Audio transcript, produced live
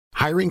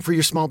Hiring for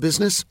your small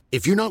business?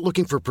 If you're not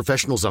looking for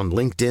professionals on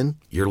LinkedIn,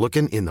 you're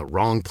looking in the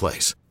wrong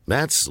place.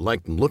 That's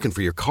like looking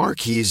for your car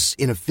keys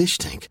in a fish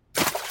tank.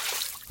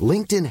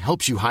 LinkedIn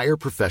helps you hire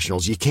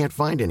professionals you can't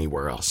find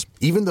anywhere else,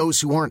 even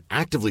those who aren't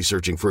actively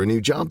searching for a new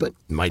job but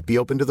might be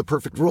open to the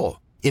perfect role.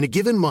 In a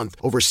given month,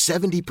 over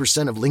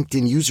 70% of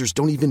LinkedIn users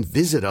don't even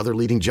visit other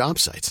leading job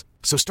sites.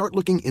 So start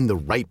looking in the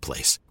right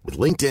place. With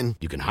LinkedIn,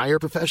 you can hire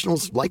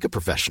professionals like a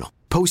professional.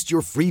 Post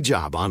your free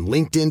job on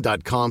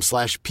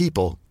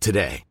linkedin.com/people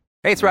today.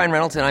 Hey, it's Ryan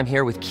Reynolds, and I'm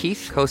here with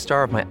Keith,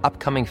 co-star of my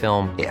upcoming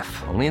film, If,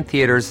 only in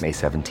theaters May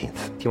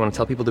 17th. Do you want to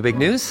tell people the big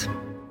news?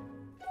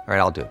 All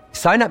right, I'll do it.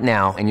 Sign up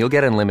now and you'll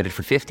get unlimited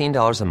for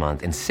 $15 a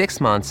month and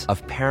 6 months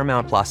of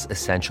Paramount Plus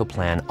Essential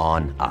Plan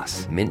on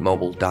us.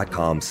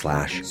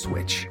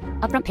 Mintmobile.com/switch.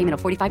 Upfront payment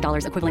of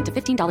 $45 equivalent to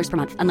 $15 per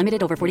month.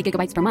 Unlimited over 40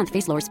 gigabytes per month.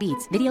 Face lower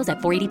speeds. Videos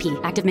at 480p.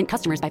 Active Mint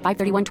customers by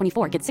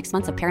 531.24 get 6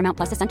 months of Paramount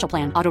Plus Essential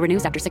Plan. Auto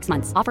renews after 6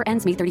 months. Offer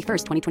ends May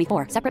 31st,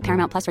 2024. Separate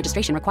Paramount Plus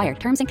registration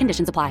required. Terms and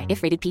conditions apply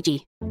if rated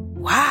PG.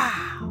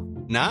 Wow.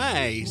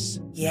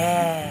 Nice.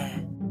 Yeah.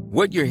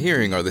 What you're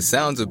hearing are the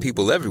sounds of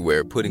people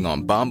everywhere putting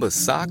on Bombas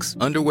socks,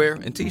 underwear,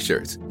 and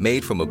T-shirts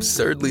made from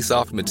absurdly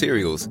soft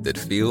materials that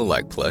feel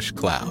like plush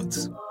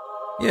clouds.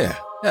 Yeah,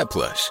 that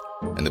plush.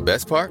 And the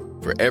best part?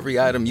 For every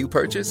item you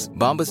purchase,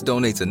 Bombas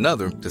donates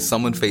another to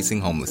someone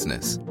facing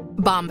homelessness.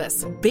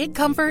 Bombas. Big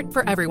comfort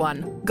for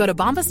everyone. Go to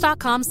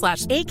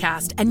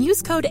bombas.com/ACAST and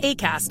use code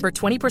ACAST for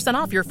 20%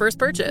 off your first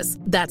purchase.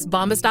 That's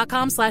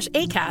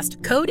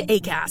bombas.com/ACAST. Code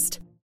ACAST.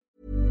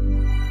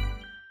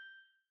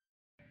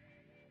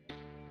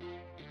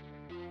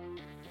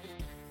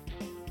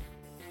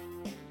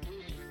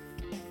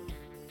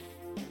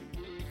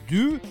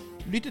 Du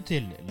lytter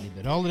til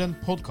Liberaleren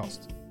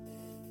podcast.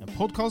 En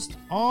podcast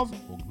av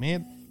og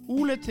med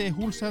Ole T.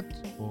 Holseth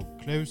og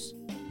Klaus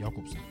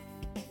Jakobsen.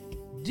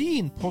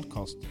 Din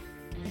podcast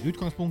med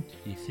utgangspunkt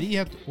i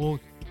frihet og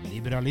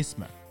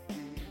liberalisme.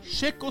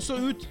 Sjekk også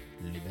ut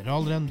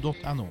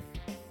liberaleren.no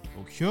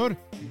og kjør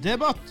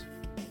debatt!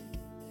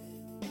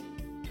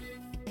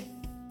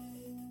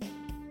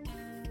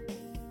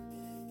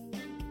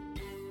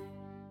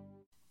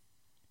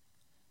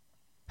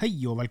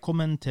 Hei og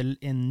velkommen til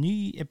en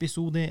ny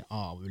episode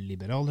av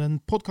Liberaleren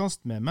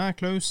podcast med meg,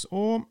 Klaus,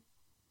 og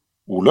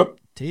Ole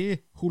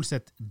T.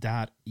 Holseth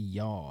der,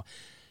 ja.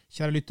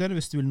 Kjære lytter,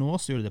 hvis du vil nå,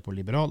 så gjør det på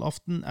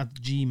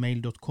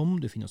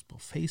liberalaften@gmail.com. Du finner oss på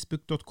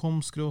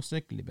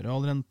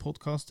facebook.com/liberaleren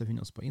podcast. Du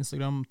finner oss på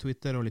Instagram,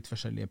 Twitter og litt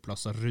forskjellige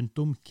plasser rundt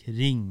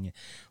omkring.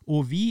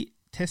 Og vi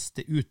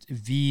teste ut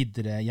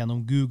videre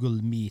gjennom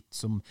Google Meet,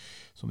 som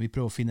vi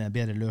prøver å finne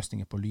bedre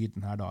løsninger på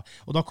lyden her da.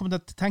 Og da kommer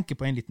jeg til å tenke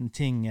på en liten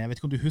ting. Jeg vet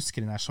ikke om du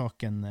husker denne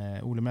saken,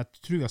 Ole, men jeg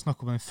tror jeg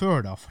snakket om den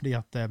før da, fordi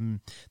at det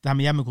her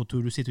med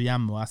hjemmekontor, du sitter jo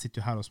hjemme, og jeg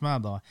sitter jo her hos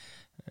meg da.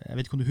 Jeg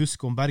vet ikke om du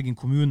husker om Bergen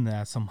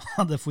kommune, som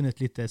hadde funnet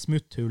et lite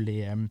smutthull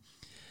i en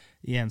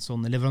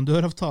sånn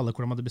leverandøravtale,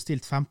 hvor de hadde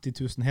bestilt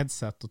 50 000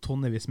 headset og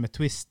tonnevis med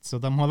twist, så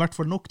de har i hvert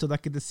fall nok til å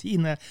dekke det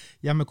sine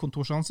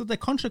hjemmekontorsansatte.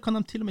 Kanskje kan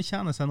de til og med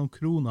tjene seg noen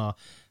kroner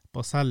på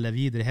å selge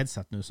videre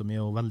headset nå, som er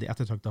jo veldig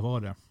ettertraktet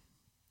vare.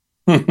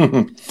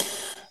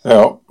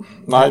 Ja,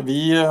 nei,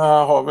 vi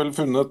har vel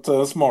funnet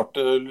smarte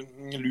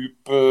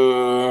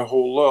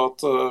loop-hålet at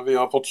vi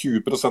har fått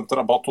 20%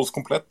 rabatt hos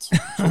Komplett.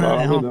 Så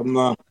der har vi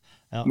den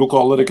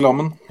lokale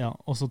reklamen. Ja,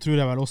 og så tror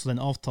jeg vel også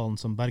den avtalen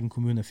som Bergen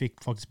kommune fikk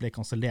faktisk ble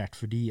kansellert,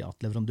 fordi at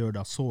leverandør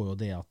da så jo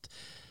det at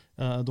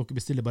dere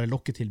bestiller bare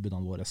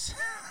lokketilbudene våre.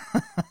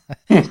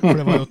 For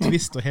det var jo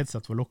twist og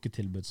headset for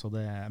lokketilbud, så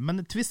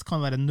men twist kan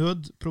være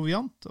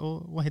nødproviant,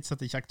 og headset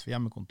kjekt for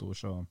hjemmekontor,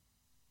 så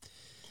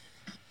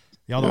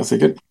ja da. Ja,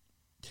 sikkert.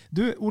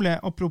 Du, Ole,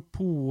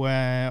 apropos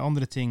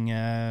andre ting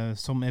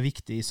som er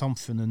viktig i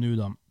samfunnet nå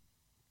da,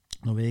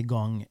 når vi er i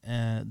gang,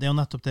 det er jo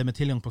nettopp det med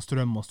tilgang på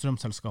strøm og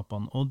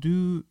strømselskapene, og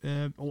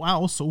jeg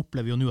også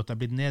opplever jo nå at jeg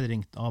blir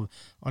nedringt av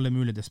alle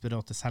mulige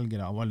desperate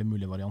selgere av alle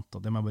mulige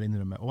varianter, det må jeg bare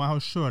innrømme, og jeg har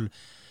jo selv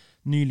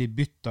nylig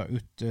byttet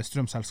ut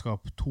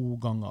strømselskap 2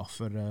 ganger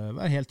for å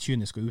være helt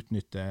kynisk og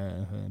utnytte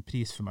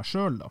pris for meg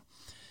selv da.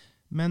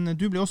 Men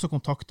du ble også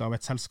kontaktet av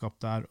et selskap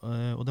der,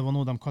 og det var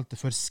noe de kalte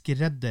for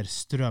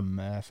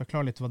skredderstrøm.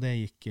 Forklar litt hva det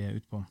gikk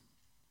ut på.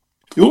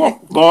 Jo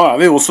da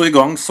er vi også i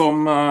gang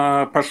som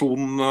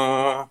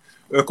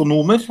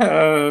personøkonomer,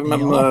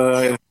 men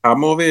her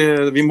må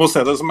vi må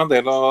se det som en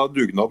del av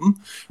dugnaden.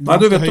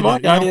 Nei, du vet hva?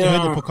 Jeg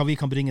hører på hva vi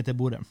kan bringe til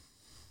bordet.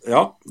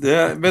 Ja,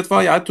 vet du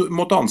hva, jeg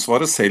måtte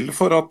ansvare selv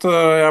for at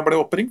jeg ble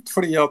oppringt,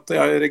 fordi at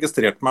jeg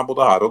registrerte meg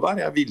både her og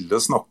der. Jeg ville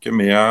snakke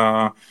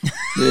med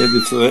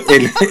disse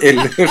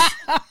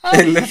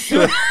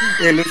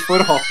ellers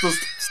forhatte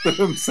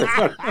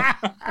strømselgerne.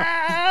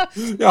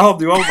 Jeg hadde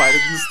jo all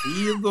verdens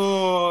tid,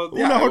 og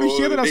Ole, har du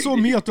kjedet deg så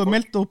mye at du har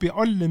meldt opp i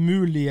alle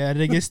mulige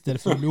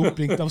register for å bli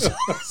oppringt av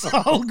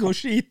salg og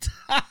skit?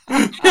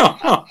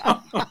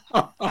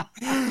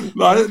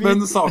 Nei,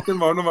 men saken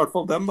var i hvert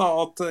fall den da,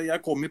 at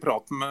jeg kom i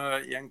praten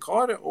med en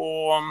kar,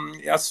 og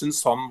jeg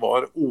synes han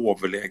var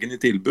overlegen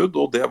i tilbud,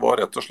 og det var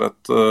rett og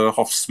slett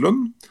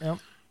Hafslund. Ja.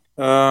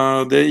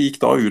 Det gikk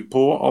da ut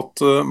på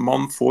at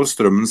man får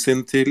strømmen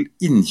sin til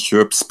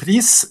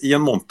innkjøpspris i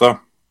en måned.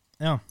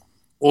 Ja.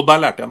 Og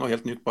der lærte jeg noe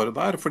helt nytt bare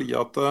der, fordi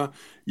at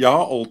jeg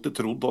har alltid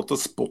trodd at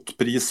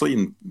spotpris og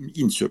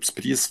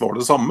innkjøpspris var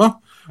det samme,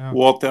 Ja.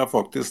 og at jeg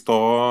faktisk da,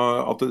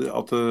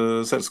 at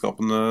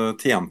selskapene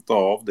tjente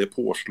av det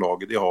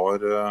påslaget de har,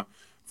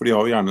 for de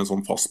har jo gjerne en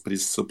sånn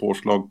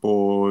fastprispåslag på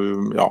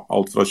ja,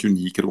 alt fra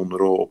 29 kroner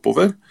og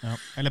oppover. Ja.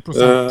 Eller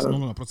prosent,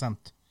 noen ganger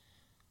prosent.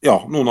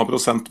 Ja, noen av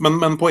prosent.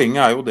 Men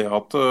poenget er jo det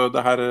at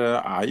det her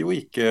er jo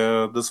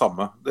ikke det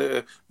samme.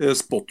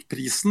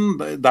 Spotprisen,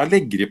 der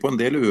legger de på en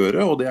del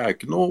øre, og det er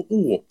ikke noe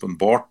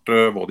åpenbart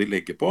hva de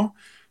legger på.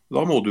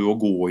 Da må du jo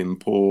gå inn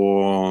på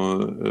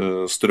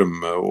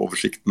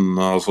strømoversikten,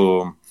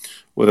 altså,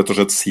 og rett og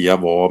slett se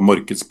hva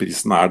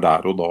markedsprisen er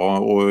der og da.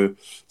 Og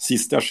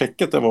sist jeg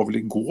sjekket, det var vel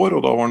i går,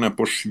 og da var den nede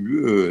på 7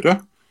 øre.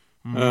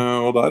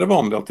 Og da er det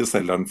vanlig at de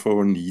selger den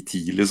for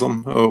 9-10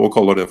 liksom, og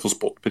kaller det for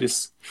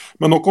spotpris.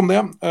 Men nok om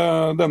det.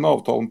 Denne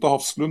avtalen til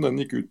Hafslund,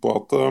 den gikk ut på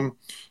at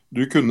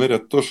du kunne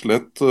rett og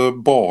slett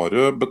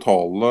bare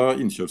betale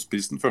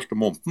innkjøpsprisen første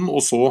måneden,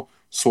 og så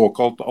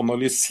såkalt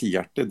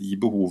analyserte de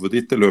behovet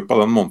ditt i løpet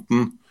av den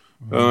måneden.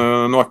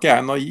 Nå er ikke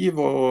jeg naiv,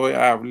 og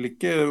jeg er vel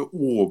ikke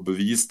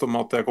overbevist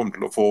om at jeg kommer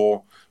til å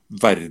få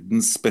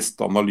verdens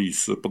beste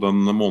analyse på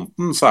den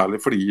måneden,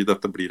 særlig fordi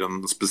dette blir en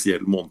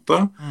spesiell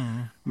måned.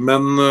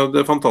 Men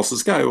det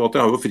fantastiske er jo at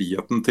jeg har jo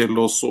friheten til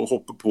å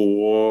hoppe på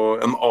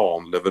en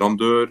annen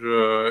leverandør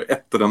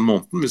etter den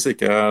måneden, hvis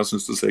ikke jeg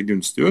synes det ser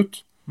gunstig ut.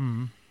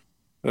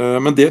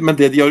 Men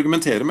det de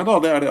argumenterer med da,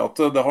 det er det at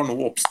det har nå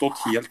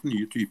oppstått helt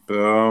nye type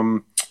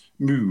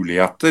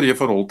muligheter i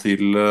forhold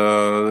til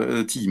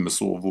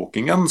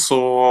timesovervåkingen,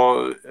 så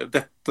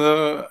dette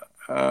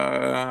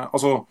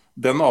altså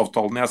den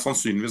avtalen jeg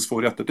sannsynligvis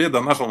får i ettertid,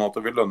 den er sånn at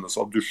det vil lønne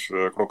seg å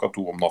dusje klokka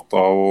 2 om natta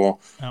og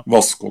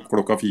vaske opp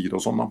klokka 4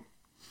 og sånn da.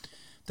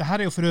 Det her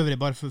er jo for øvrig,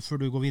 bare før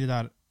du går videre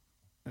der,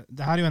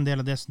 det her er jo en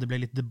del av det som det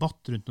ble litt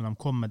debatt rundt når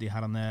de kom med de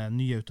her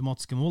nye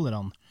automatiske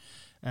målerne.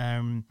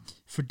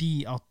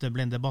 Fordi at det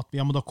ble en debatt,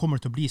 ja, men da kommer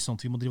det til å bli sånn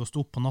at vi må drive og stå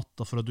opp på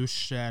natta for å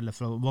dusje eller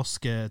for å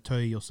vaske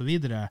tøy og så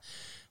videre.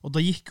 Og da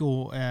gikk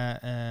jo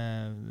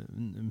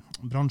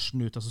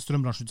bransjen ut, altså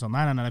strømbransjen ut, sånn,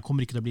 nei, det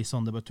kommer ikke til å bli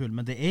sånn, det er bare tull.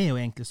 Men det er jo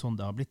egentlig sånn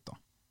det har blitt da.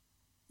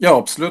 Ja,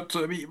 absolutt.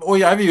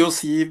 Og jeg vil jo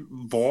si,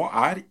 hva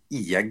er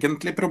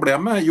egentlig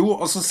problemet?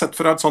 Jo, altså sett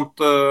fra et sånt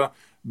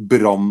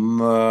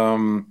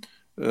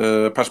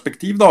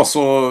brannperspektiv da,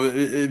 så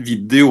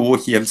vil det jo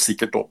helt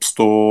sikkert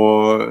oppstå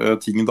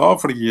ting da,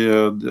 fordi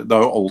det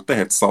er jo alltid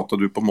helt seg at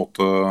du på en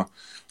måte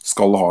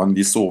skal ha en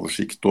viss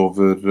oversikt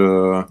over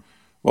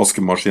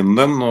vaskemaskinen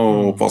din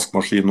og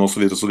oppvaskmaskinen og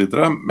så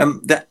videre.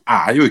 Men det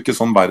er jo ikke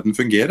sånn verden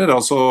fungerer.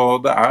 Altså,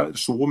 det er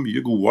så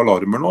mye gode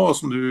alarmer nå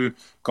som du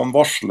kan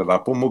varsle deg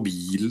på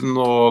mobilen,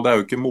 og det er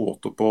jo ikke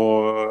måte på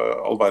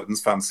all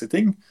verdens fancy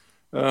ting.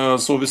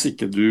 Så hvis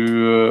ikke du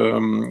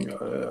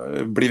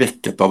blir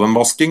vekket av den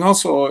vaskingen,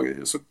 så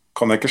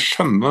kan jeg ikke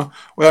skjønne.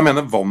 Og jeg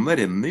mener, vannet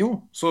renner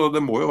jo, så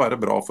det må jo være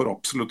bra for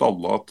absolutt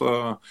alle at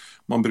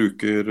man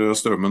bruker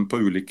strømmen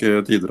på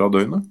ulike tider av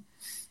døgnet.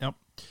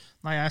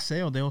 Nei, jeg ser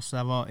jo det også.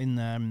 Jeg var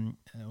inne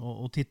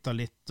og tittet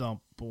litt da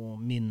på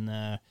min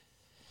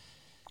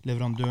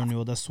leverandør nå,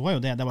 og det så jeg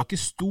jo det. Det var ikke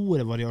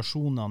store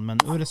variasjonene, men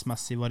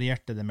øresmessig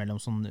varierte det mellom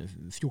sånn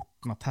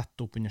 14 og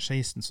tett opp under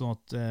 16, så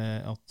at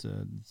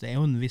det er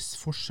jo en viss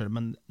forskjell,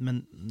 men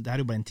det er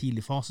jo bare en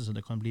tidlig fase, så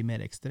det kan bli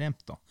mer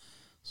ekstremt da.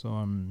 Så,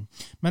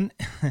 men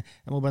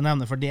jeg må bare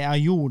nevne, for det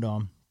jeg gjorde da,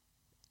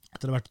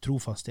 etter å ha vært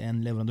trofast til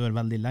en leverandør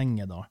veldig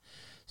lenge da,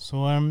 så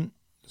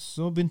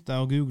begynte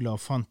jeg å google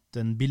og fant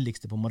den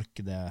billigste på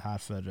markedet her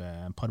for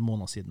et par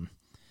måneder siden.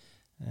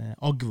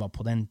 Agva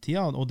på den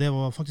tida, og det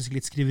var faktisk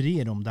litt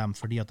skriverier om dem,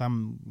 fordi at de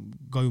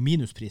ga jo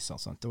minuspriser,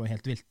 sant? Det var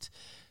helt vilt.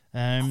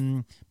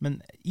 Men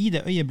i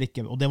det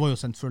øyeblikket, og det var jo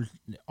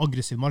selvfølgelig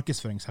aggressiv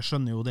markedsføring, så jeg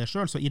skjønner jo det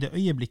selv, så i det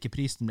øyeblikket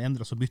prisen ble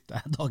endret, så bytte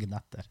jeg dagen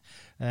etter.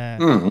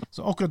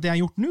 Så akkurat det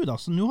jeg har gjort nå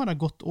da, så nå har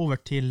jeg gått over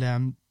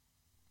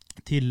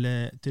til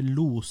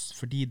Los,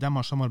 fordi de har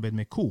samarbeid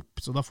med Coop,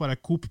 så da får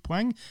jeg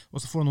Coop-poeng, og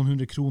så får jeg noen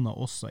 100 kroner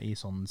også i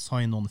sånn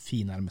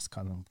sign-on-fee, nærmest,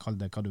 kall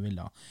det hva du vil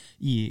da,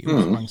 i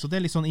poeng. Så det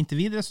er litt sånn inntil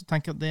videre, så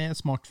tenker jeg at det er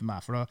smart for meg,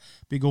 for da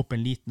bygger jeg opp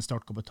en liten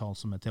startkapital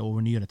som er til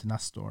overnyere til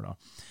neste år da.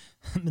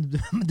 Men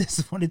det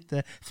som var litt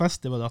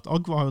festig var det at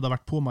Agva har jo da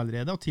vært på meg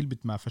allerede og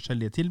tilbudt meg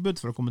forskjellige tilbud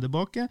for å komme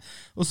tilbake,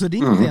 og så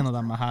ringte en av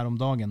dem her om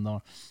dagen da,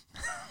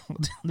 og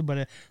du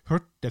bare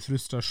hørte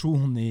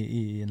frustrasjon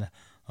i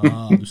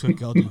du skal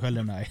ikke ha du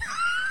heller, nei.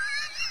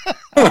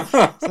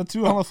 Så jeg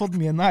tror han har fått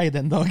mye nei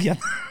den dagen.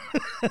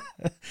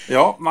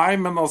 Ja,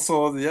 nei, men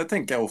altså, det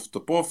tenker jeg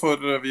ofte på, for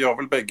vi har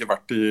vel begge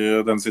vært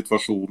i den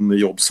situasjonen i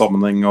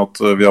jobbsammenheng at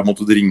vi har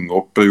måttet ringe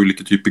opp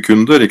ulike typer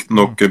kunder, ikke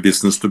nok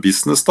business to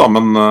business da,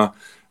 men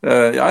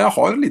jeg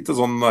har litt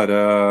sånn der,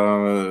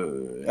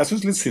 jeg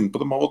synes litt synd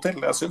på dem av og til,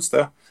 jeg synes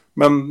det.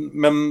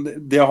 Men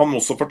det han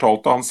også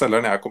fortalte, han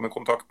selgeren jeg kom i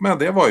kontakt med,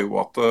 det var jo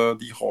at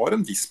de har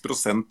en viss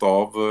prosent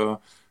av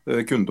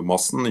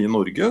kundemassen i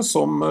Norge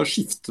som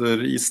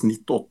skifter i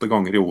snitt 8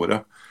 ganger i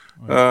året.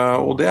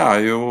 Og det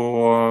jo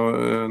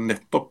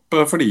nettopp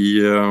fordi,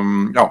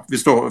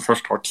 hvis du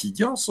først har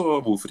tida, så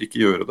hvorfor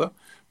ikke gjøre det?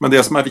 Men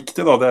det som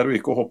viktig da, det jo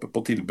ikke å hoppe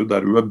på tilbud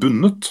der du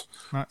bundet.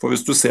 Nei. For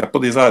hvis du ser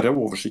på disse her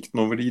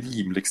oversikten over de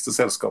rimeligste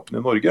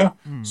selskapene i Norge,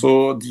 så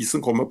de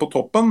som kommer på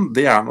toppen,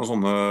 det noen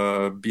sånne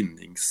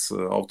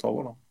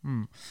bindingsavtaler da.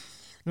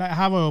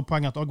 Her var jo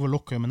poenget at Agva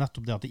lokket med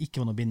nettopp det at det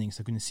ikke var noe binding, så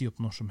jeg kunne si opp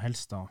når som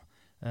helst da.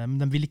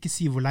 De ville ikke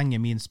si hvor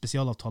lenge min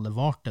spesialavtale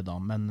varte da,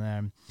 men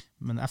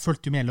jeg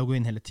følte jo med å logge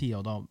inn hele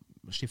tiden, og da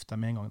skiftet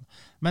jeg med en gang.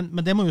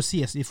 Men det må jo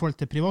sies, i forhold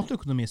til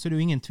privatøkonomi, så det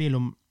jo ingen tvil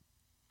om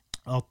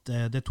at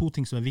det 2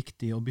 ting som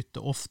viktig å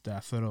bytte ofte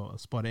for å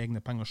spare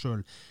egne penger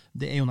selv.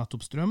 Det jo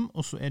nettopp strøm,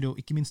 og så det jo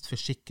ikke minst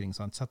forsikring,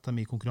 sant? Sette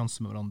dem i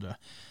konkurranse med hverandre.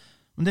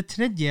 Men det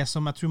tredje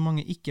som jeg tror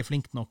mange ikke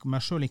flinke nok,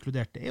 meg selv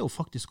inkludert, det jo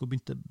faktisk å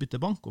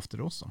bytte bank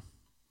oftere også.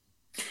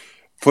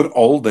 For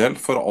all del,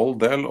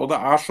 og det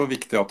så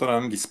viktig at det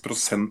en viss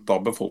prosent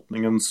av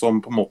befolkningen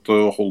som på en måte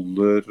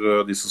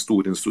holder disse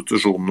store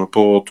institusjonene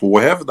på tå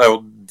hev. Det jo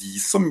de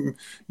som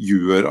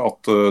gjør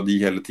at de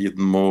hele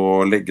tiden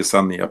må legge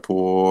seg ned på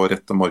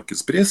rette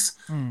markedspris.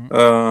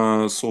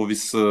 Så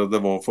hvis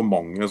det var for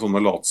mange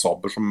sånne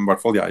latsabber som i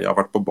hvert fall jeg har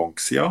vært på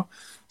banksida,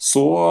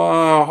 så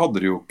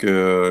hadde det jo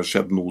ikke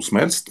skjedd noe som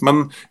helst.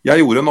 Men jeg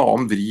gjorde en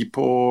annen vri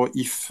på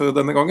If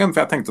denne gangen,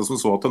 for jeg tenkte som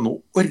så at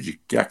nå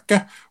orker jeg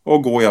ikke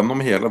å gå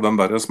gjennom hele den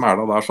der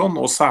smæla der sånn,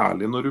 og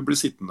særlig når du blir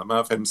sittende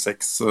med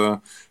 5-6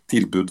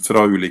 tilbud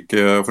fra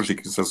ulike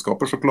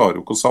forsikringsselskaper, så klarer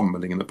du ikke å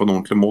sammenligne på en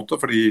ordentlig måte,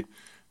 fordi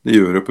de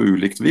gjør det på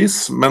ulikt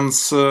vis.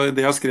 Mens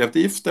det jeg skrev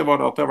til If, det var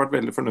at jeg har vært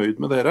veldig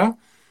fornøyd med dere.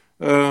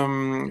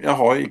 Jeg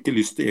har ikke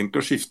lyst til egentlig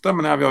å skifte,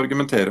 men jeg vil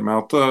argumentere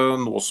med at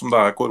nå som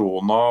det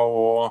korona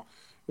og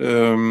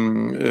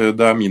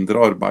det mindre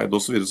arbeid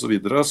og så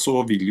videre,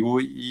 så vil jo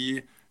i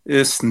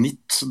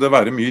snitt det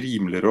være mye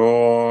rimeligere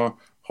å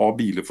ha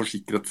biler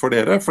forsikret for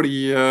dere,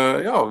 fordi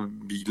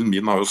bilen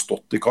min har jo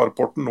stått i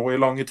carporten nå i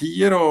lange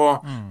tider,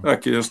 og det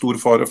ikke stor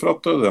fare for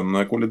at den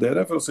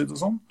kolliderer, for å si det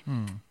sånn.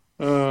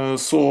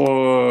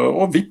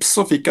 Og vips,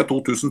 så fikk jeg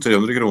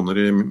 2300 kroner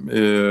i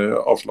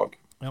avslag.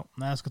 Ja,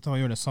 jeg skal ta og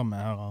gjøre det samme.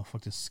 Jeg har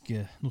faktisk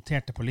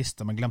notert det på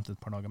lista, men glemt det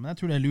et par dager. Men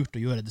jeg tror det lurt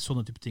å gjøre det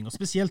sånne type ting, og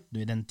spesielt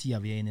nå i den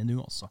tiden vi inne i nå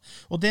også.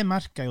 Og det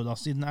merker jeg jo da,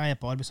 siden jeg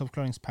på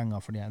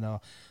arbeidsavklaringspenger, fordi jeg da,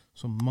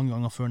 som mange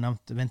ganger før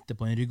nevnt, venter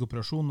på en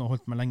ryggoperasjon og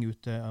holdt meg lenge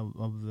ute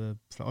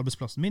fra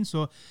arbeidsplassen min,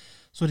 så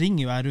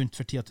ringer jo jeg rundt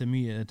for tida til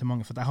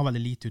mange, for jeg har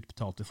veldig lite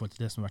utbetalt i forhold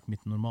til det som har vært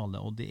mitt normale,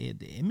 og det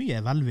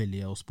mye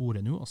velvilje å spore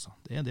nå også.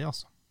 Det det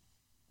altså.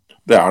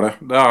 Det det.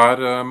 Det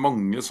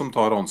mange som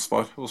tar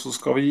ansvar, og så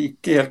skal vi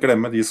ikke helt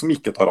glemme de som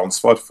ikke tar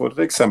ansvar. For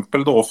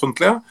eksempel det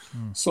offentlige,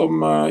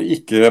 som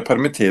ikke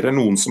permitterer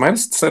noen som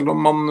helst, selv om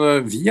man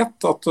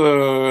vet at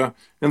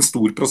en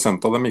stor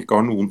prosent av dem ikke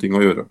har noen ting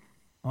å gjøre.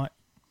 Nei.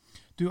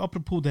 Du,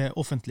 apropos det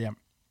offentlige,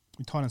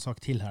 vi tar en sak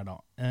til her da.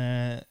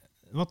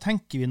 Hva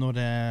tenker vi når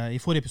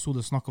i forrige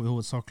episode snakket vi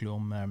hovedsakelig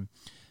om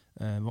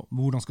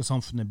hvordan skal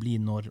samfunnet bli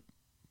når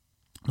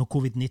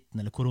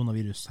covid-19 eller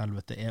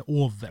koronavirus-helvete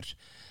over.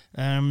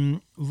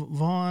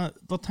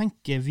 Hva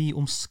tenker vi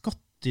om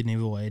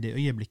skattenivået i det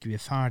øyeblikket vi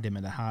ferdig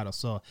med det her?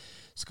 Altså,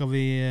 skal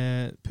vi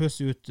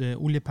pøse ut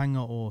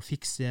oljepenger og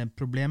fikse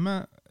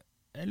problemet,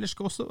 eller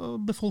skal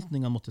også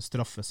befolkningen måtte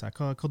straffe seg?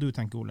 Hva du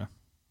tenker, Ole?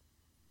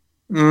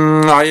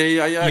 Nei,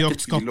 jeg ikke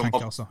I tvil om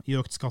at... altså.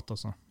 I økt skatt,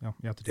 altså.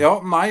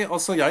 Nei,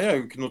 altså, jeg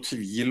jo ikke noe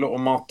tvil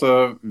om at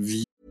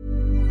vi...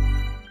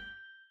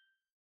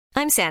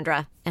 I'm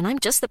Sandra, and I'm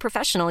just the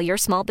professional your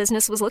small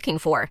business was looking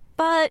for.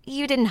 But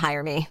you didn't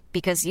hire me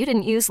because you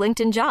didn't use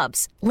LinkedIn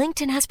Jobs.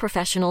 LinkedIn has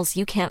professionals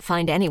you can't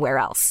find anywhere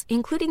else,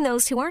 including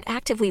those who aren't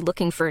actively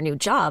looking for a new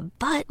job,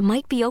 but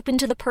might be open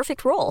to the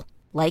perfect role,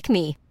 like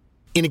me.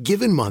 In a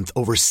given month,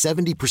 over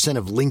 70%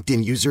 of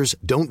LinkedIn users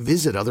don't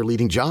visit other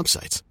leading job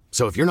sites.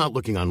 So if you're not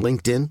looking on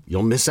LinkedIn,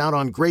 you'll miss out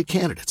on great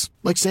candidates,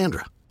 like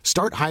Sandra.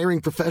 Start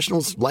hiring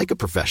professionals like a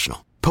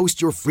professional. Post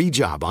your free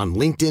job on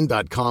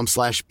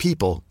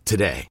linkedin.com/people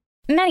today.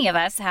 Many of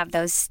us have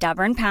those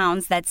stubborn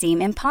pounds that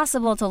seem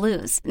impossible to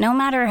lose, no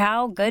matter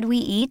how good we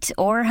eat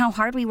or how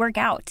hard we work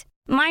out.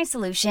 My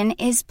solution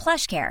is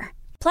PlushCare.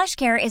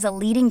 PlushCare is a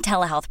leading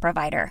telehealth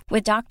provider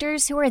with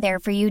doctors who are there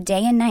for you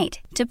day and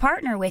night to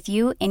partner with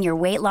you in your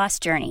weight loss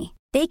journey.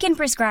 They can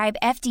prescribe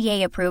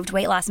FDA-approved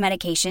weight loss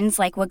medications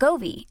like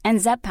Wegovy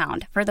and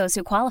Zepbound for those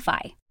who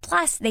qualify.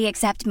 Plus, they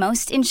accept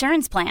most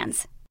insurance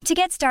plans. To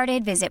get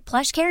started, visit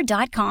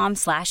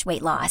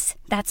plushcare.com/weightloss.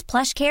 That's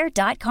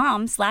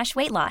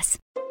plushcare.com/weightloss.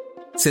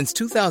 Since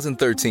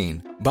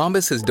 2013,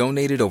 Bombas has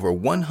donated over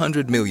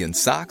 100 million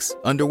socks,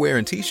 underwear,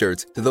 and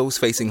T-shirts to those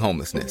facing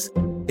homelessness.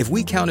 If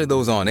we counted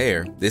those on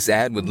air, this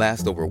ad would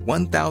last over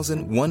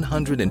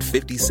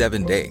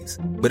 1,157 days.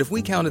 But if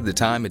we counted the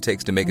time it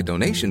takes to make a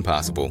donation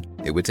possible,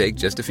 it would take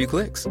just a few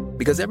clicks.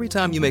 Because every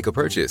time you make a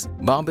purchase,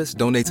 Bombas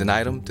donates an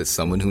item to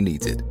someone who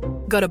needs it.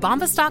 Go to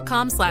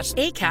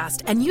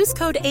bombas.com/ACAST and use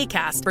code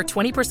ACAST for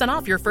 20%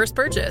 off your first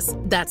purchase.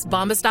 That's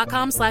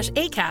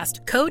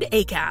bombas.com/ACAST, code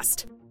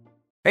ACAST.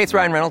 Hey, it's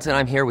Ryan Reynolds, and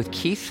I'm here with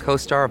Keith,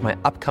 co-star of my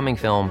upcoming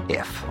film,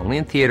 If, only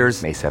in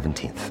theaters May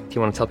 17th. Do you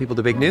want to tell people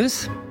the big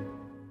news?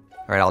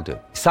 All right, I'll do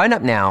it. Sign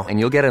up now and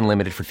you'll get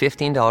unlimited for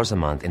 $15 a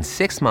month and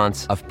 6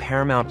 months of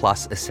Paramount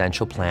Plus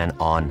Essential Plan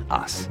on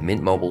us.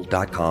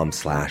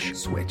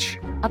 Mintmobile.com/switch.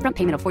 Upfront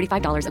payment of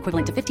 $45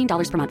 equivalent to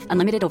 $15 per month.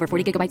 Unlimited over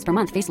 40 gigabytes per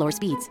month. Face lower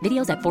speeds.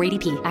 Videos at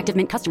 480p. Active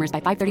Mint customers by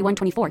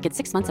 531.24 get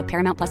 6 months of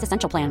Paramount Plus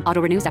Essential Plan. Auto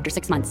renews after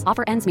 6 months.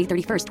 Offer ends May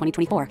 31st,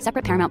 2024.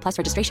 Separate Paramount Plus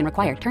registration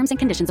required. Terms and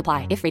conditions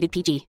apply if rated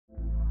PG.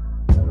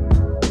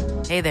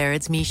 Hey there,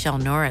 it's Michelle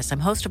Norris.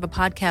 I'm host of a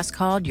podcast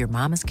called Your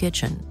Mama's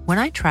Kitchen. When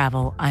I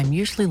travel, I'm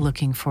usually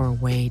looking for a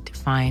way to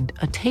find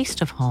a taste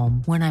of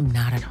home when I'm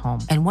not at home.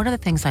 And one of the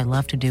things I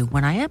love to do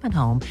when I am at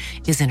home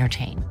is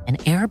entertain. And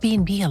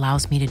Airbnb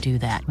allows me to do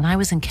that. When I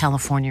was in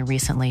California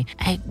recently,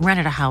 I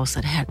rented a house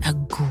that had a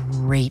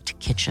great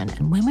kitchen.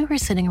 And when we were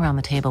sitting around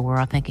the table, we're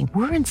all thinking,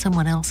 we're in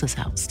someone else's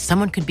house.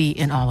 Someone could be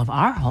in all of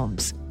our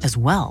homes as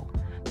well.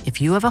 If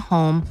you have a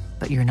home,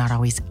 but you're not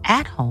always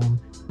at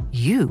home,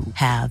 you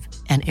have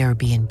an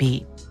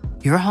Airbnb.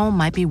 Your home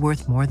might be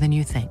worth more than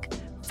you think.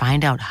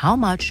 Find out how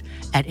much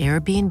at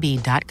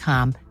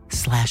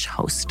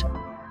airbnb.com/host.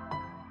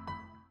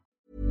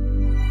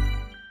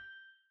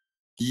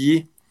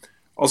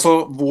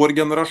 Altså, vår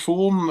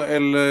generasjon,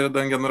 eller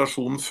den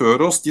generasjonen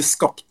før oss, de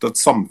skapte et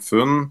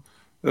samfunn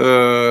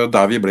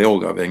der vi ble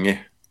oljeavhengig.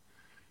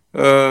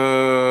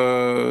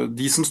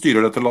 De som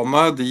styrer dette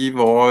landet, de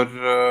var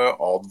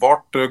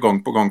advart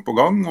gang på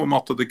gang om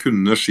at det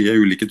kunne skje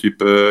ulike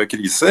typer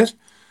kriser.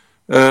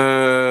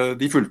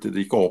 De fulgte det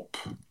ikke opp.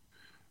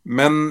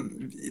 Men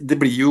det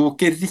blir jo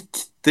ikke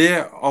riktig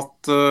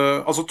at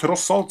altså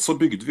tross alt så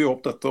bygde vi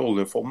opp dette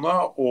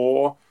oljefondet,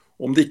 og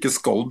om det ikke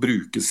skal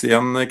brukes i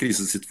en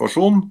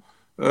krisesituasjon,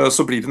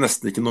 så blir det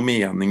nesten ikke noe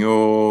mening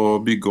å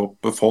bygge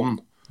opp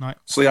fond. Nei.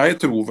 Så jeg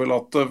tror vel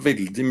at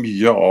veldig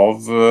mye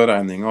av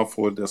regningen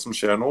for det som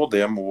skjer nå,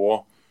 det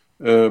må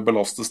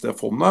belastes det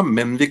fondet,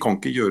 men vi kan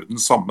ikke gjøre den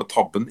samme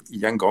tabben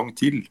en gang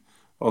til.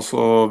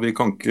 Altså, vi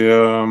kan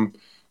ikke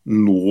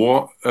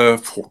nå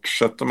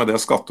fortsette med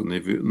det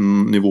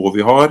skattenivået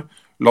vi har.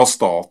 La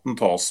staten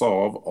ta seg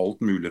av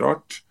alt mulig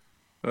rart.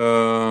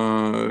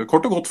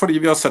 Kort og godt fordi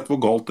vi har sett hvor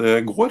galt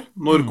det går.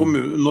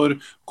 Når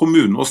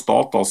kommune og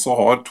stat altså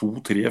har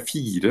 2, 3,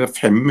 4,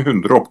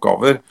 500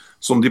 oppgaver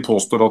som de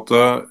påstår at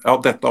ja,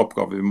 dette er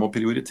oppgaver vi må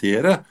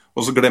prioritere,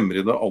 og så glemmer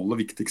de det aller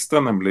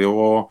viktigste, nemlig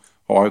å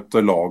ha et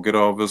lager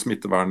av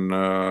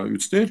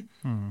smittevernutstyr.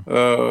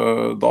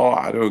 Da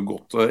er det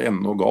gått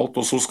enda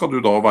galt, og så skal du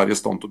da være i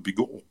stand til å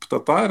bygge opp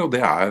dette her, og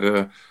det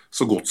er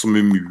så godt som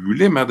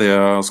umulig med det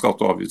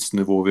skatte- og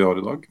avgiftsnivået vi har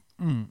i dag.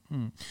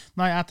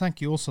 Nei, jeg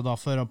tenker jo også da,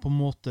 for å på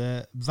en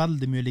måte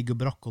veldig mye ligge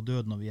og brakke og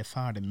døde når vi er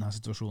ferdig med denne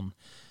situasjonen.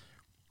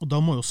 Og da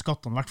må jo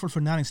skattene, i hvert fall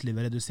for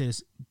næringslivet,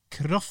 reduseres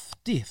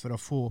kraftig for å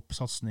få opp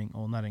satsning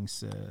og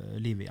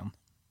næringsliv igjen.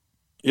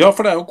 Ja,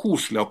 for det er jo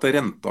koselig at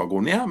renta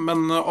går ned,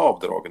 men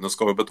avdragene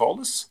skal jo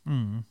betales.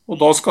 Og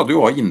da skal du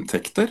jo ha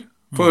inntekter.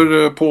 For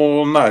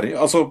på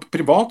altså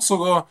privat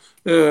så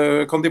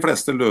kan de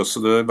fleste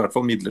løse det i hvert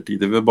fall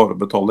midlertidig ved bare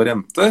å betale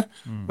renter.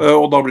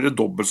 Og da blir det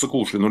dobbelt så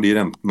koselig når de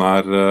rentene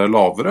er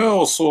lavere,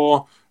 og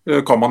så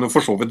kan man jo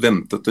for så vidt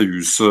vente til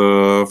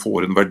huset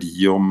får en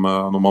verdi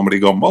når man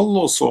blir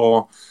gammel, og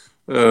så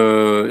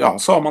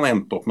har man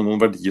endt opp med noen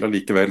verdier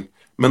allikevel.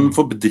 Men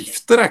for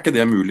bedrifter er ikke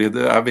det mulig.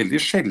 Det er veldig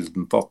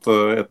sjeldent at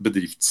et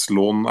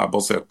bedriftslån er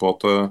basert på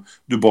at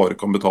du bare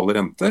kan betale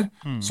renter.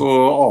 Så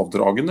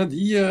avdragene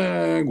de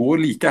går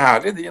like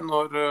herlig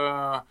når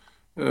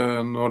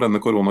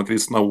denne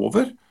koronakrisen er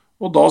over.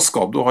 Og da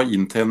skal du ha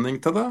inntjening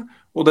til det.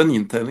 Og den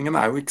inntjeningen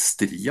er jo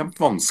ekstremt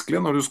vanskelig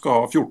når du skal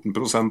ha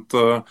 14%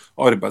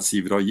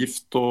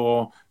 arbeidsgiveravgift,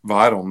 og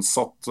hver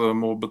ansatt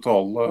må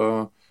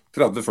betale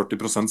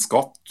 30-40%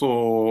 skatt,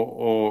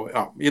 og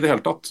ja, i det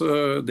hele tatt,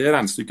 det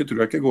regnestykket tror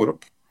jeg ikke går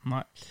opp.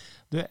 Nei.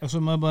 Så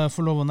må jeg bare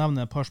få lov å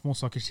nevne et par små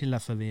saker til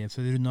før vi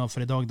runder av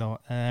for i dag da.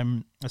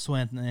 Jeg så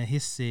en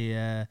hissig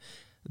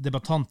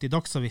debattant i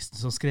Dagsavisen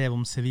som skrev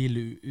om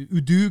sivil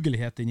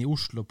udugeligheten i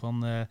Oslo, på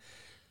han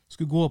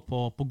skulle gå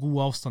på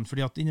god avstand,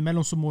 fordi at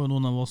innimellom så må jo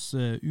noen av oss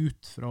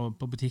ut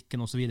på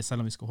butikken og så videre,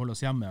 selv om vi skal holde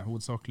oss hjemme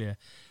hovedsakelig.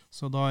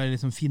 Så da er det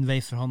liksom fin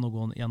vei for han å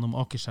gå gjennom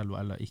Akerselva,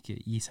 eller ikke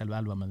i selve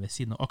elva, men ved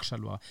siden av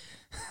Akerselva.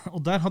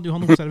 Og der hadde jo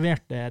han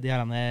observert de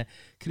her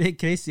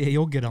crazy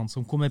joggerne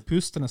som kom med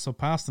pustende og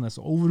pestende,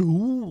 og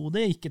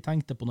overhodet ikke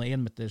tenkte på noe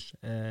 1 meters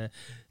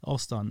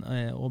avstand,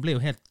 og ble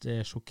jo helt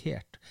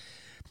sjokkert.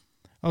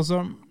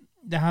 Altså,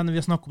 det her, vi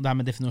har snakket om det her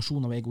med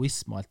definasjon av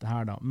egoisme og alt det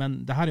her da,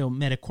 men det her er jo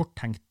mer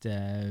korttenkt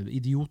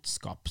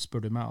idiotskap,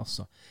 spør du meg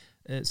altså.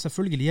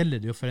 Selvfølgelig gjelder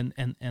det jo for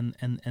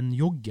en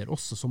jogger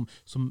også som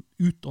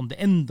utånder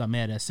enda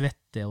mer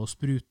svette og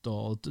sprut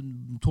og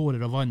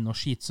tårer og vann og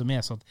skit som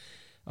så at,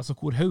 altså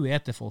hvor høye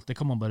etter folk, det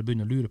kan man bare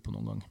begynne å lure på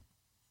noen gang.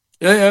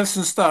 Ja, jeg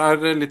synes det er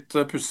litt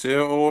pussig,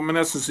 men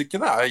jeg synes ikke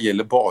det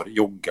gjelder bare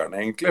joggerne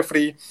egentlig,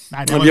 fordi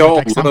nei, det var jo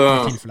et eksempel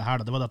tilfelle her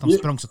da, det var det at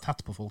de sprang så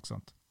tett på folk,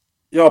 sant?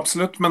 Ja,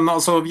 absolutt, men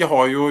altså, vi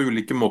har jo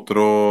ulike måter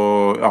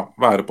å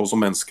være på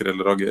som mennesker,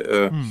 eller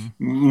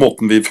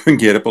måten vi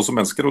fungerer på som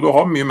mennesker, og du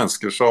har mye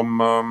mennesker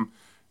som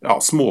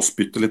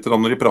småspytter litt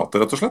når de prater,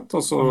 rett og slett.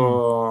 Altså,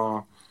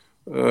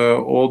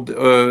 og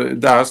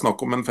det snakk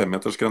om en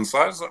 5-metersgrense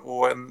her,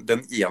 og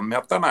den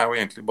 1-meteren jo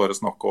egentlig bare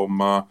snakk om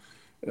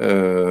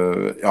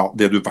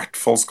det du I hvert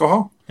fall skal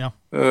ha. Ja.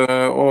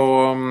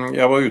 Og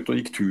jeg var ute og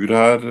gikk tur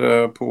her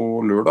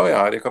på lørdag.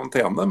 Jeg I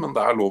karantene, men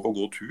det lov å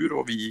gå tur,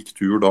 og vi gikk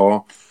tur da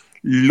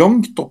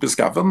langt opp I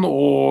skauen,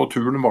 og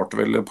turen varte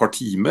vel et par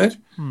timer.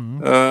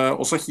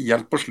 Og så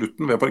helt på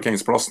slutten ved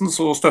parkeringsplassen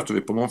så støtter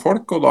vi på noen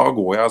folk, og da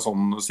går jeg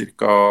sånn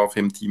cirka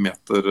 5-10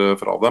 meter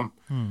fra dem.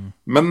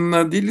 Men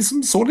de liksom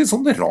så litt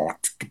sånn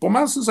rart på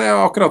meg, synes jeg,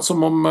 akkurat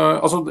som om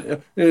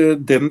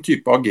den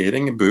type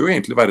agering bør jo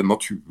egentlig være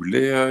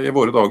naturlig I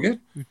våre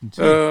dager. Uten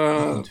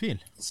tvil.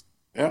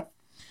 Ja.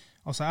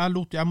 Altså,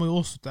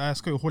 jeg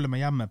skal jo holde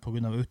meg hjemme på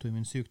grunn av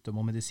autoimmun sykdom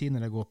og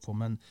medisiner jeg går på,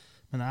 men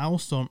jeg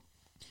også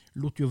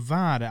lot jo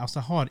være,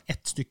 altså jeg har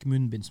ett stykke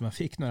munnbind som jeg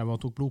fikk når jeg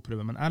tok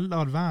blodprøve, men jeg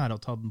lar være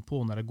å ta den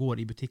på når jeg går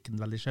I butikken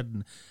veldig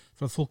sjelden,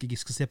 for at folk ikke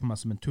skal se på meg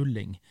som en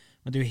tulling.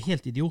 Men det jo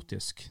helt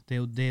idiotisk. Det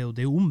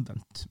er jo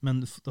omvendt. Men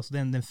altså,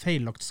 det en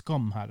feillagt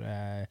skam her,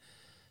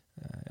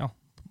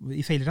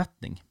 I feil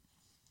retning.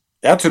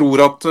 Jeg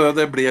tror at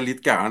det ble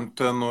litt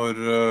gærent når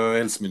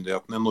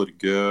helsemyndighetene I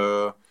Norge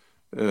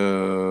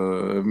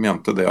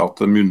mente det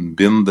at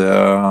munnbind,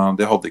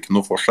 det hadde ikke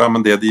noe for seg,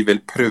 men det de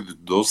vel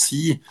prøvde å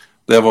si,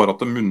 det var at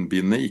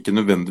munnbindet ikke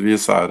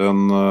nødvendigvis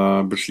en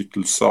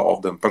beskyttelse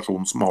av den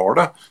personen som har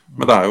det,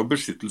 men det jo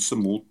beskyttelse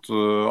mot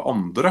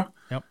andre.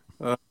 Ja.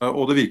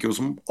 Og det virker jo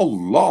som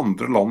alle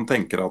andre land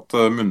tenker at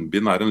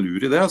munnbind en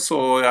lur idé,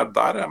 så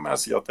der må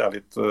jeg si at jeg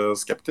litt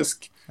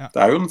skeptisk. Ja.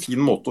 Det jo en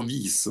fin måte å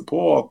vise på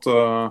at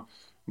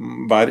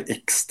vær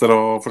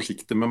ekstra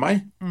forsiktig med meg.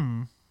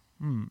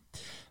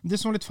 Det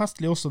som var litt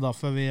festlig også da,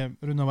 før vi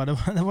runder over,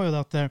 det var jo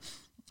det at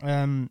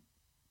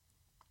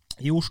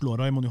I Oslo,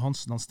 Raymond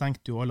Johansen, han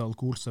stengte jo alle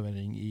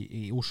alkoholservering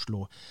I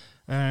Oslo.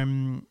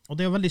 Og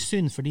det jo veldig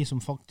synd for de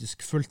som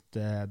faktisk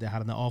fulgte det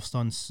her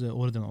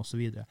avstandsordene og så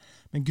videre.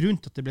 Men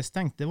grunnen til at det ble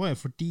stengt, det var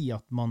jo fordi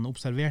at man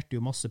observerte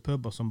jo masse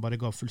puber som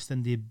bare ga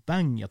fullstendig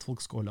bang I at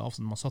folk skal holde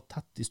avstand. Man satt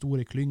tett I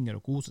store klynger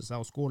og kose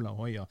seg og skåla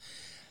og høya.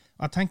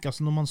 Jeg tenker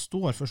altså, når man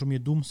står for så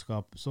mye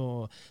dumskap,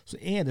 så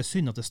det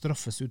synd at det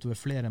straffes utover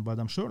flere enn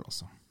bare dem selv,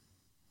 altså.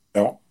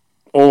 Ja.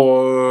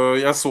 Og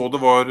jeg så det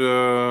var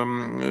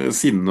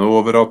sinne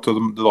over at det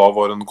da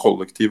var en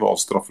kollektiv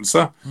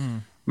avstraffelse.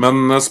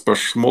 Men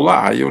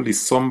spørsmålet jo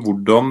liksom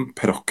hvordan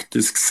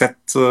praktisk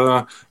sett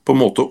på en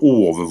måte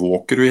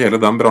overvåker du hele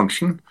den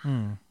bransjen.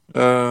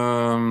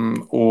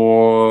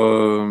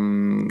 Og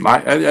nei,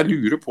 jeg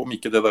lurer på om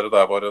ikke det der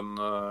var en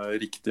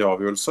riktig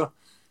avgjørelse.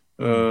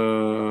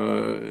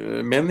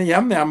 Men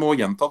igjen, jeg må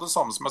gjenta det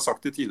samme som jeg har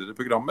sagt I tidligere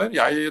programmer.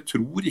 Jeg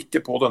tror ikke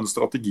på denne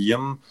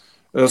strategien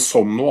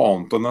som noe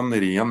annet enn en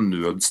ren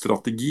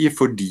nødstrategi,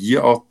 fordi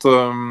at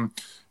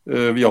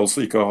vi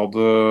altså ikke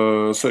hadde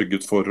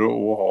sørget for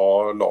å ha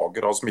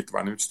lager av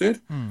smittevernutstyr.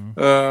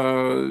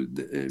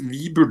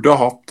 Vi burde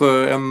hatt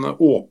en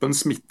åpen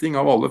smitting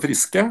av alle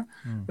friske,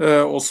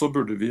 og så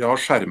burde vi ha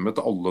skjermet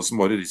alle som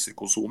var I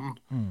risikosonen.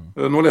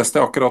 Nå leste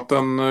jeg akkurat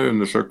en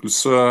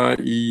undersøkelse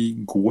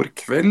I går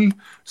kveld,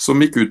 som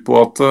gikk ut på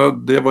at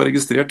det var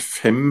registrert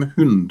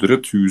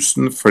 500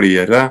 000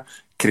 flere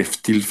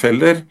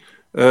krefttilfeller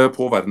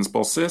på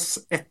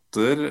verdensbasis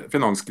etter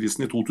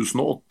finanskrisen I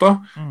 2008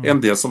 enn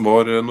det som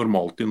var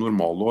normalt I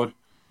normalår.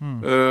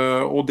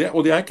 Og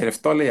det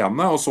kreft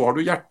alene, og så har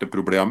du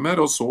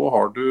hjerteproblemer, og så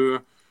har du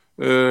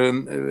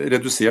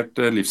redusert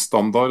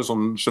livsstandard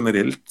sånn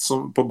generelt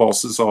på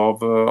basis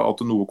av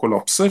at noe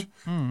kollapser.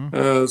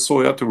 Så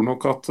jeg tror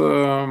nok at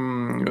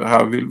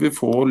her vil vi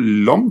få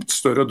langt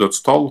større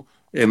dødstall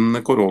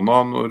enn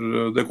korona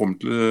når det kommer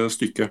til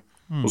stykket.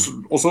 Og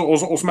som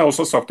jeg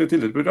også har sagt I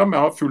tidligere program,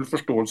 jeg har full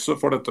forståelse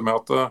for dette med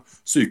at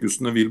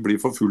sykehusene vil bli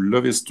for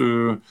fulle hvis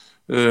du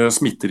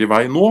smitter I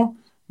vei nå,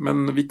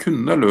 men vi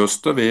kunne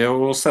løst det ved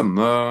å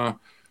sende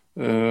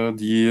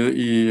de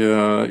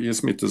I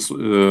smittes,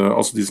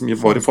 altså de som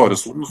var I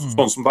faresonen,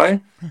 sånn som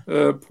deg,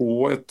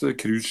 på et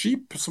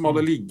cruiseskip som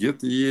hadde ligget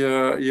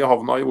I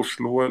havna I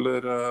Oslo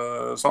eller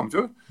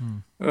Sandefjord.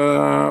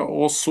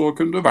 Og så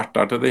kunne du vært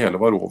der til det hele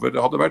var over.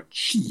 Det hadde vært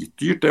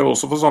skitdyrt det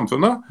også for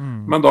samfunnet,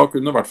 men da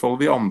kunne I hvert fall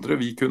vi andre,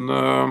 vi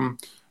kunne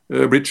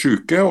blitt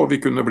syke, og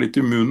vi kunne blitt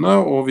immune,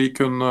 og vi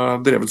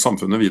kunne drevet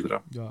samfunnet videre.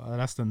 Ja, jeg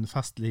leste en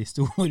festlig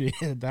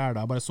historie der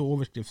da, bare så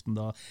overskriften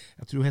da.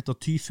 Jeg tror hun heter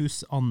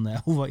Tyfus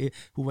Anne. Hun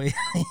var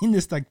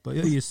innestengt på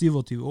I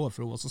 27 år,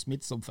 for hun var så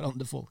smittsom for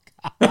andre folk.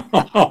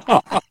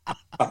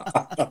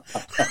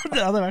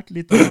 Det hadde vært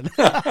litt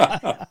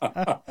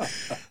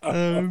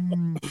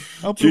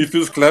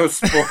Tyfus Klaus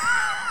på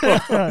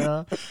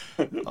ja.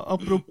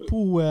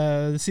 Apropos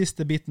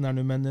siste biten her nu,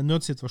 men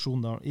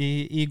nødsituasjonen da.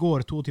 I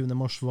går, 22.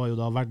 mars, var jo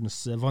da verdens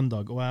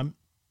vanndag, og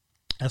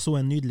Jeg så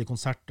en nydelig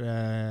konsert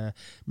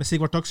med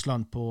Sigvard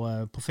Dagsland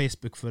på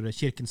Facebook for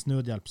Kirkens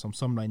Nødhjelp, som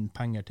samlet inn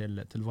penger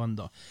til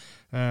Vanda.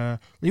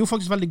 Det jo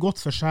faktisk veldig godt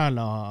for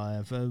sjela.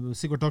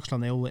 Sigvard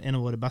Dagsland jo en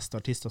av våre beste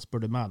artister,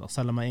 spør du meg, da,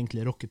 selv om jeg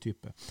egentlig er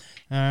rocketype.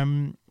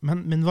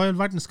 Men hva i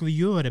verden skal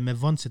vi gjøre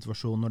med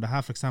vannsituasjonen når det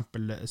her for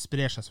eksempel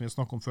sprer seg, som vi har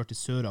snakket om før, til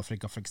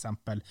Sør-Afrika for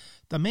eksempel?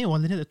 De jo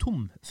allerede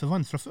tom for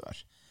vann fra før.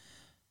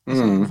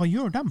 Altså, hva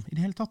gjør de i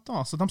det hele tatt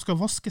da? Altså, de skal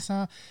vaske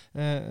seg,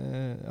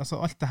 altså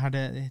alt det her,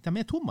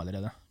 de tomme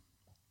allerede.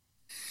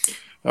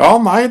 Ja,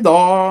 nei,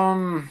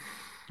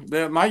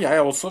 nei,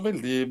 jeg også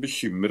veldig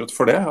bekymret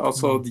for det.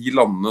 Altså, de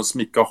landene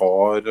som ikke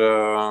har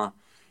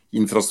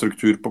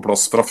infrastruktur på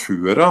plass fra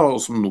før,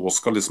 og som nå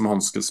skal liksom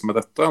hanskes med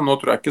dette. Nå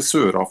tror jeg ikke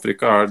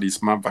Sør-Afrika de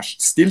som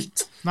verst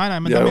stilt. Nei,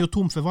 men de jo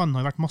tom for vann,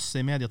 har vært masse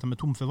i media at de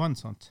tom for vann,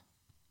 sant?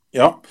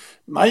 Ja,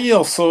 nei,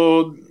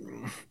 altså,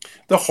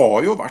 det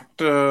har jo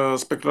vært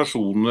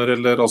spekulasjoner,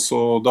 eller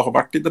altså, det har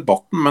vært i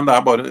debatten, men det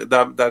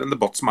er en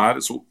debatt som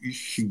så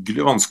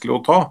uhyggelig vanskelig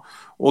å ta,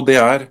 og det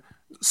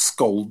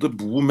skal det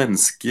bo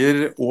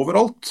mennesker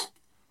overalt?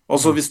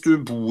 Altså, hvis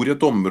du bor i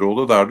et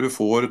område der du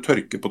får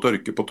tørke på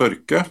tørke på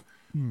tørke,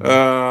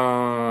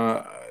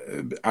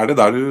 det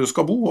der du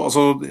skal bo?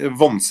 Altså,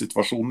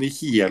 vannsituasjonen i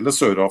hele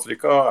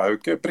Sør-Afrika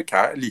jo ikke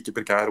like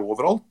prekær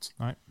overalt.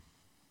 Nei.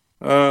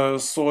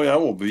 Så jeg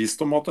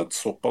overbevist om at et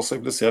såpass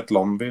sivilisert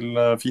land vil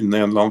finne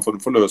en eller annen form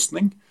for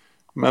løsning.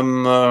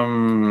 Men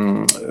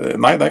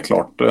nei, det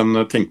klart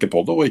en tenker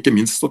på det, og ikke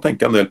minst så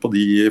tenker jeg en del på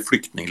de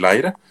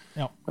flyktningleire.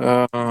 Ja.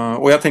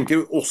 Og jeg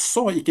tenker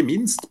også, ikke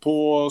minst,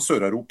 på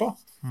Sør-Europa.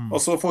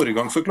 Altså, forrige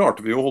gang så klarte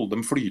vi å holde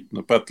dem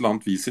flytende på et eller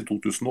annet vis i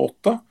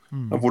 2008.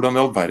 Hvordan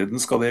i all verden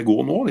skal det gå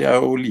nå? De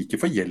jo like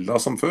forgjelda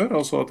som før.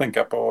 Altså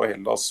tenker jeg på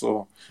Hellas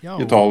og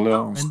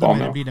Italia og Spania. Enda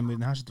mer blir det med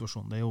denne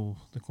situasjonen.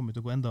 Det kommer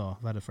til å gå enda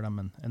verre for dem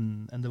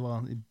enn det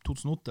var i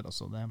 2008.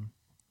 Altså.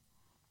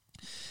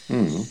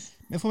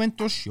 Vi får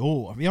vente og se.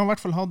 Vi har i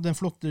hvert fall hatt en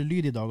flott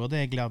lyd i dag, og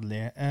det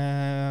gledelig.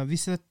 Vi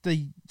setter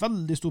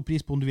veldig stor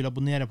pris på om du vil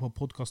abonnere på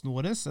podcasten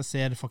vår. Jeg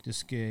ser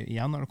faktisk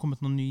igjen, har det kommet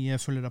noen nye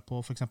følgere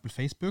på for eksempel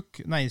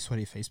Facebook. Nei,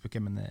 sorry, Facebook,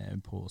 men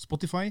på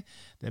Spotify.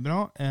 Det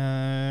bra.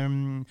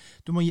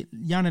 Du må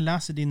gjerne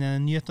lese dine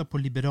nyheter på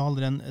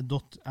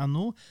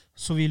liberaleren.no.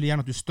 Så vil vi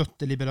gjerne at du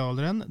støtter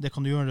Liberaleren. Det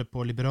kan du gjøre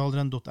på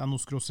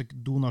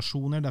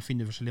liberaleren.no/donasjoner. Der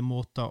finner du forskjellige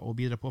måter å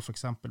bidra på, for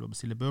eksempel å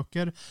bestille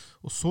bøker.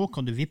 Og så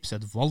kan du vippse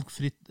et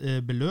valgfritt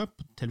beløp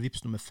til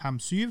vips nummer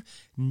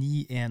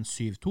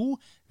 579172.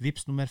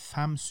 Vips nummer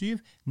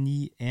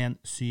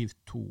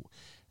 579172.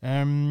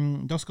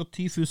 Da skal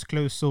Tyfus,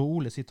 Klaus og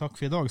Ole si takk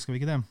for i dag, skal vi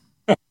ikke det?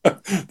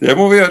 Det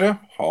må vi gjøre.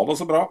 Ha det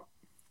så bra.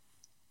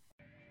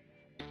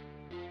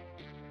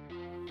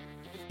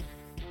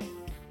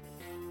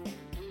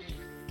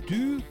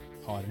 Du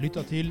har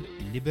lyttet til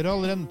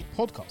Liberaleren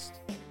podcast.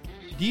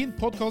 Din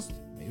podcast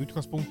med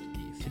utgangspunkt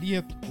i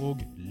frihet og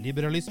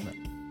liberalisme.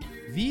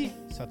 Vi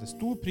setter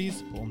stor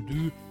pris på om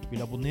du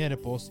vil abonnere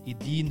på oss i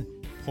din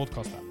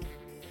podcast-app.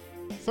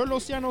 Følg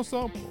oss gjerne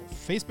også på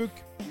Facebook,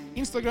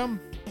 Instagram,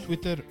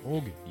 Twitter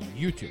og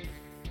YouTube.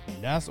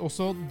 Les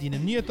også dine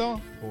nyheter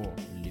på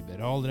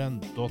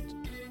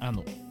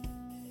liberaleren.no.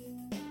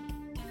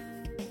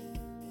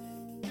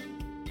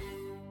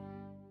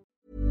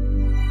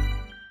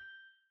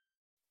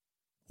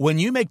 When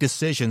you make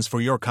decisions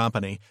for your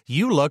company,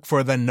 you look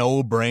for the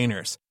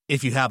no-brainers.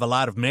 If you have a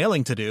lot of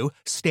mailing to do,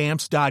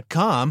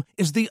 Stamps.com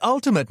is the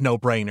ultimate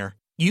no-brainer.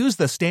 Use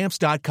the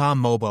Stamps.com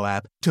mobile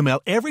app to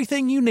mail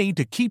everything you need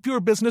to keep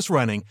your business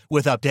running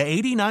with up to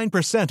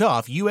 89%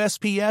 off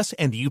USPS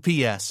and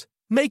UPS.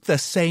 Make the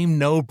same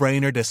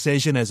no-brainer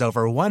decision as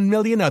over 1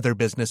 million other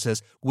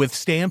businesses with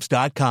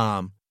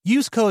Stamps.com.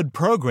 Use code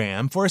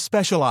PROGRAM for a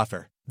special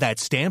offer.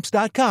 That's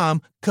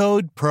Stamps.com,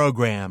 code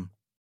PROGRAM.